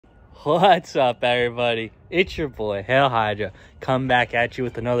What's up, everybody? It's your boy, Hail Hydra, come back at you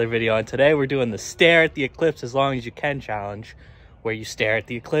with another video. And today we're doing the stare at the eclipse as long as you can challenge, where you stare at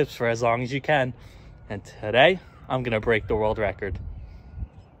the eclipse for as long as you can. And today, I'm gonna break the world record.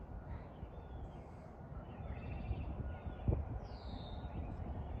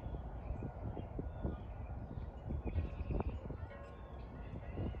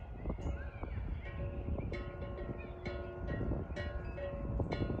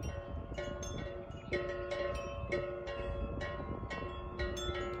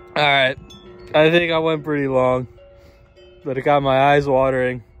 All right, I think I went pretty long, but it got my eyes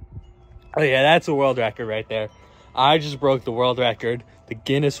watering. Oh yeah, that's a world record right there. I just broke the world record, the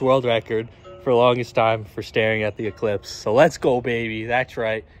Guinness World Record for longest time for staring at the eclipse. So let's go, baby. That's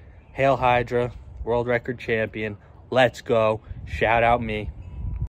right. Hail Hydra, world record champion. Let's go. Shout out me.